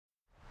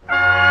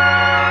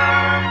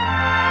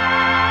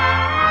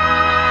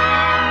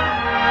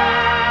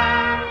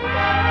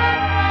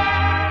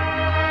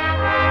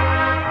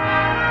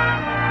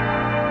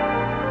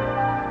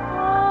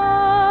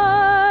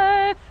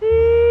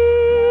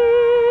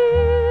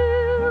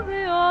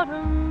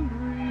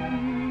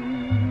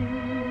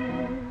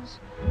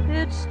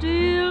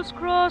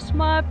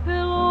my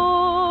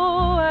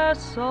pillow as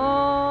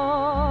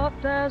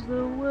soft as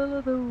the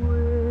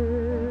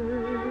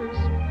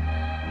will-o'-the-wisp,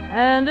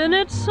 and in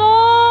its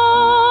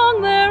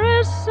song there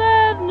is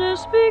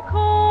sadness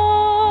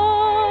because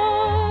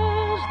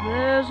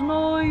there's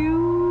no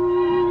you.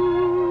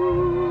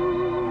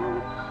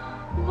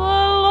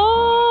 The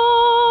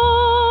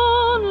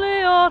lonely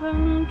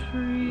autumn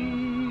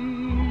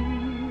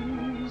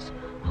trees,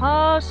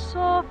 how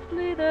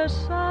softly they're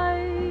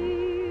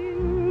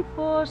sighing,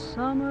 for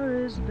summer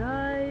is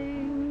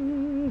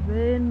dying.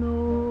 They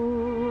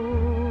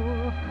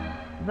know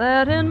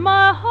that in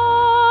my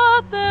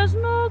heart there's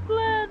no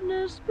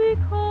gladness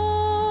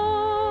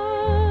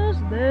because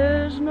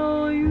there's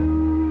no you.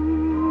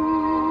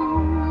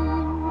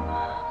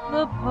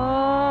 The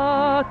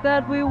park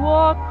that we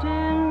walked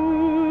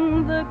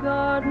in, the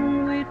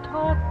garden we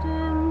talked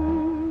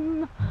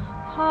in,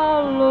 how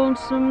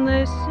lonesome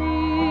they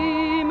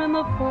seem in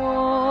the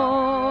fall.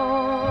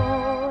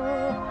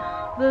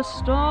 The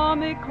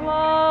stormy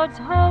clouds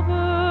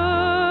hover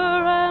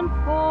and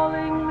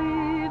falling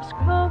leaves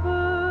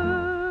cover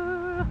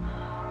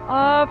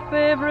our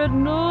favorite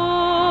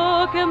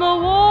nook in the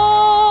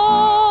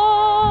wall.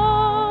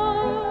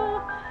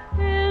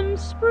 In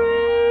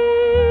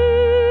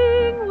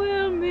spring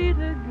we'll meet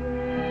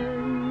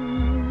again,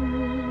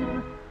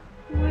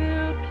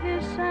 we'll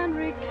kiss and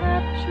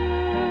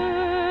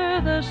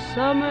recapture the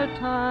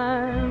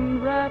summertime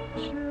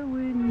rapture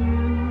we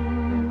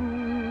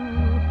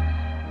knew,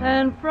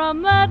 and from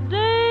that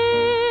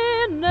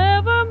day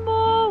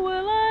nevermore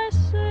will I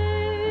say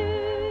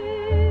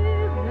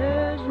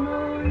there's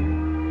no you.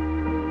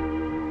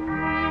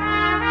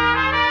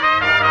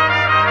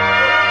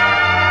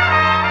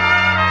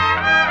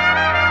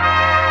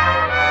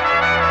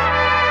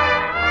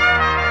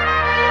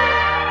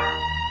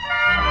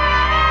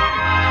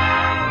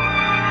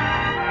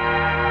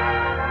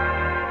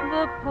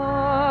 The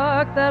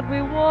park that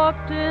we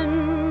walked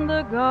in,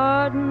 the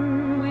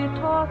garden we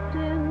talked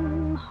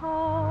in,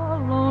 how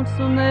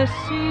lonesome they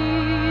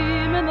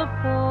seem in the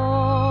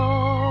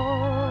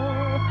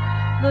fall.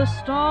 The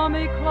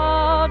stormy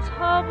clouds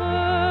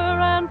hover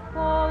and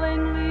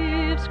falling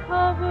leaves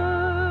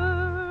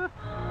cover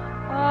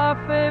our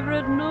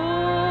favorite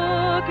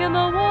nook in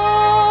the wall.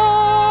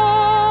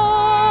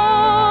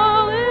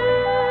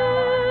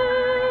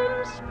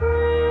 In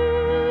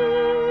spring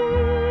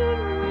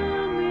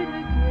we'll meet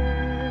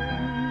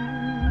again,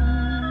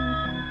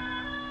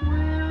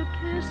 we'll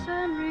kiss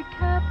and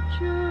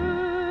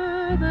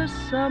recapture the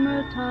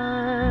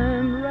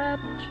summertime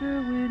rapture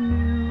we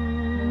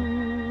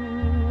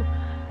knew,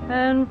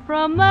 and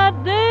from that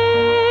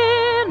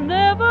day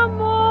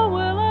nevermore